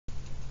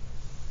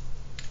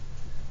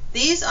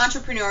These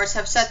entrepreneurs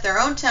have set their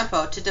own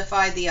tempo to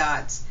defy the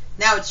odds.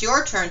 Now it's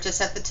your turn to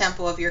set the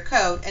tempo of your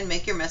code and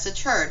make your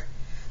message heard.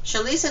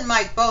 Shalise and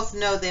Mike both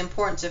know the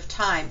importance of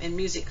time in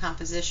music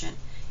composition.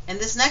 In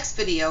this next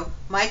video,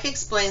 Mike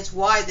explains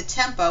why the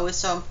tempo is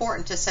so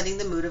important to setting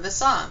the mood of a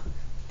song.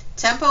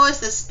 Tempo is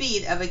the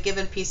speed of a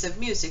given piece of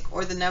music,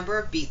 or the number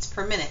of beats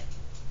per minute.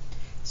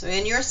 So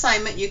in your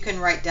assignment, you can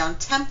write down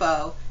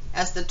tempo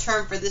as the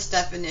term for this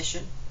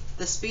definition.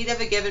 The speed of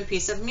a given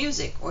piece of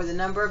music, or the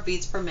number of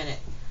beats per minute.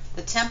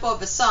 The tempo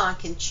of a song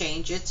can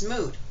change its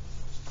mood.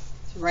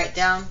 So write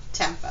down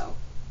tempo.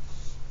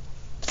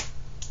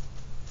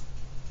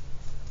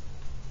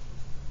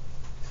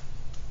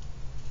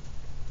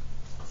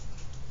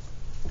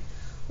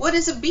 What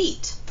is a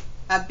beat?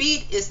 A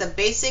beat is the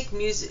basic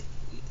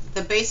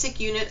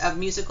unit of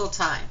musical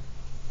time.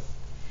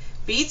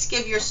 Beats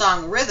give your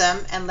song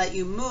rhythm and let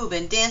you move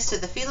and dance to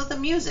the feel of the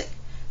music.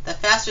 The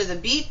faster the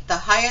beat, the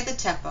higher the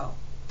tempo.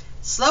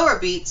 Slower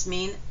beats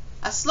mean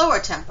a slower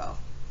tempo.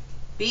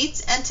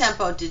 Beats and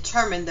tempo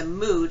determine the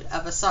mood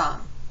of a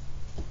song.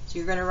 So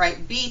you're going to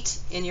write beat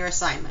in your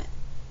assignment.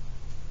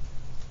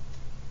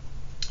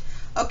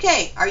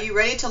 Okay, are you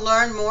ready to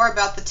learn more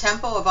about the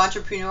tempo of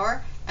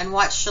Entrepreneur and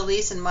watch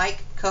Shalise and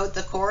Mike code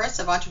the chorus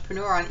of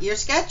Entrepreneur on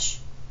EarSketch?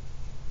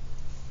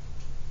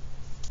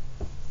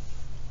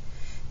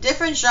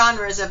 Different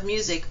genres of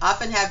music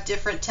often have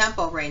different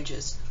tempo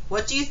ranges.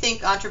 What do you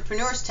think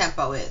Entrepreneur's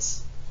tempo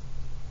is?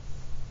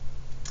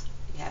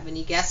 You have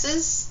any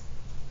guesses?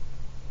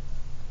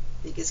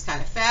 I think it's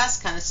kind of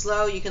fast, kind of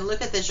slow. You can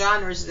look at the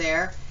genres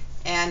there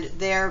and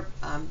their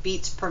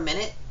beats per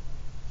minute.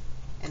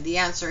 And the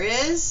answer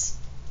is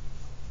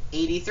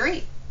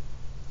 83.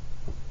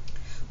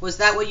 Was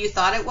that what you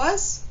thought it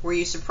was? Were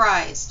you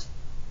surprised?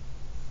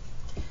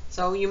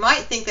 So you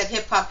might think that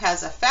hip hop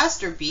has a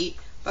faster beat,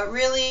 but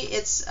really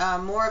it's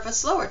more of a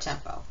slower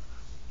tempo.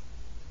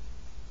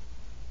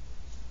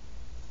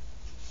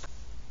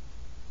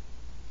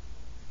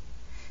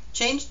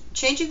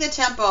 Changing the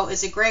tempo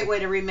is a great way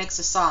to remix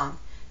a song.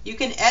 You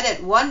can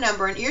edit one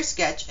number in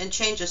EarSketch and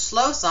change a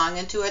slow song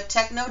into a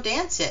techno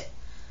dance hit.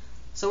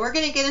 So we're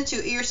going to get into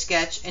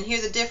EarSketch and hear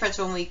the difference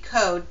when we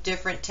code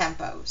different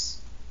tempos.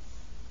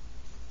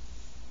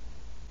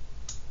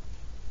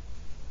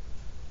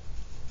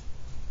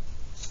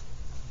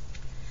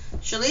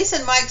 Shalise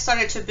and Mike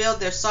started to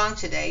build their song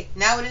today.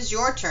 Now it is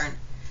your turn.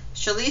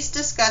 Shalise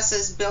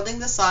discusses building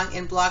the song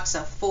in blocks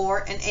of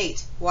 4 and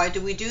 8. Why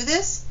do we do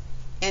this?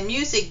 In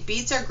music,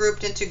 beats are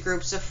grouped into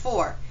groups of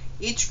 4.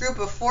 Each group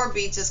of 4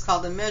 beats is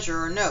called a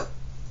measure or note.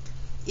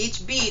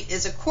 Each beat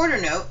is a quarter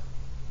note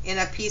in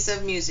a piece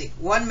of music.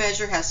 One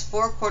measure has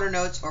 4 quarter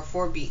notes or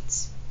 4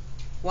 beats.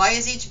 Why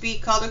is each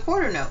beat called a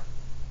quarter note?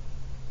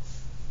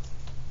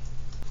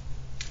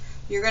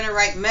 You're going to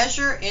write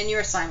measure in your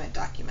assignment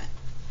document.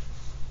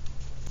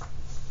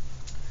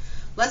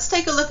 Let's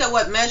take a look at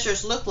what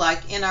measures look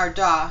like in our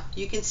DAW.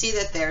 You can see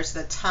that there's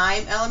the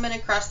time element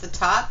across the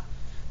top.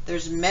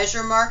 There's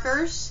measure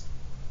markers.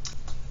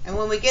 And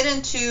when we get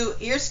into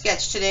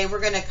EarSketch today,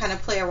 we're going to kind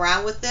of play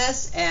around with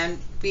this and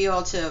be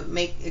able to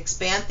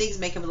expand things,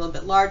 make them a little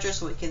bit larger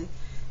so we can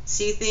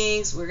see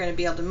things. We're going to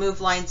be able to move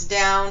lines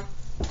down.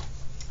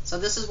 So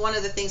this is one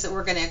of the things that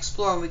we're going to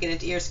explore when we get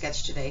into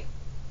EarSketch today.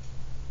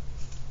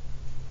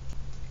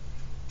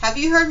 Have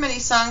you heard many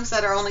songs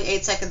that are only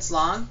 8 seconds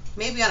long?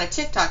 Maybe on a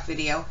TikTok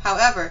video.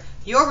 However,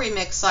 your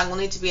remix song will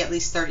need to be at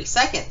least 30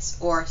 seconds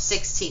or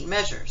 16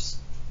 measures.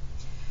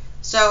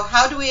 So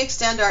how do we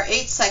extend our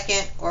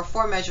 8-second or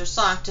 4-measure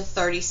song to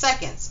 30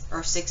 seconds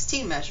or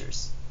 16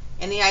 measures?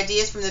 Any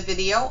ideas from the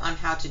video on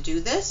how to do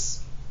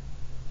this?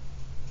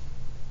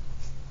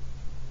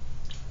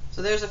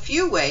 So there's a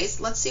few ways.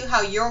 Let's see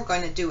how you're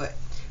going to do it.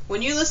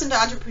 When you listen to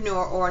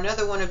Entrepreneur or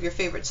another one of your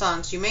favorite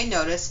songs, you may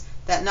notice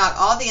that not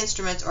all the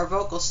instruments or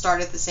vocals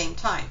start at the same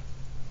time.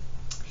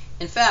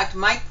 In fact,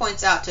 Mike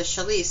points out to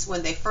Shalise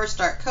when they first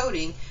start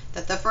coding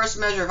that the first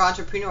measure of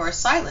Entrepreneur is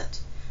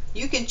silent.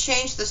 You can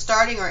change the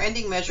starting or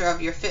ending measure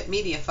of your fit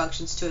media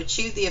functions to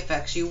achieve the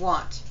effects you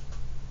want.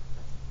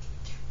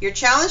 Your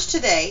challenge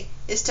today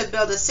is to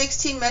build a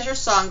 16-measure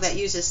song that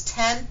uses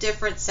 10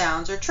 different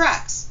sounds or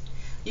tracks.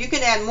 You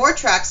can add more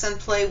tracks and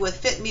play with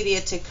fit media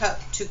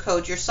to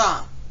code your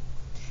song.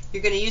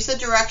 You're going to use the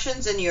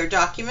directions in your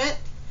document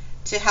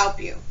to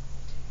help you.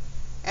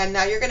 And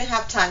now you're going to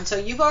have time. So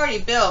you've already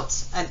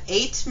built an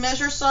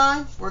 8-measure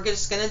song. We're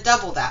just going to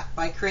double that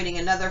by creating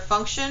another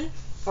function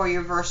for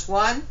your verse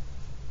 1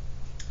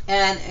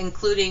 and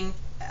including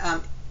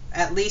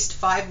at least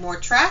 5 more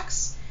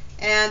tracks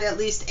and at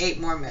least 8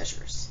 more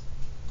measures.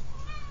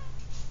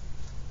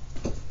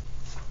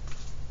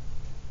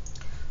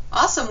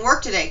 Awesome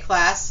work today,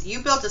 class.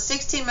 You built a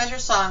 16-measure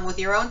song with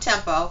your own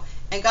tempo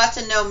and got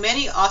to know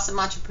many awesome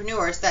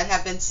entrepreneurs that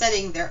have been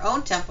setting their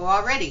own tempo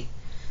already.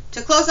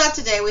 To close out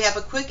today, we have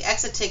a quick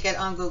exit ticket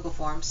on Google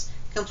Forms.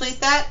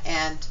 Complete that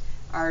and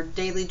our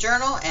daily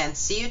journal, and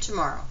see you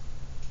tomorrow.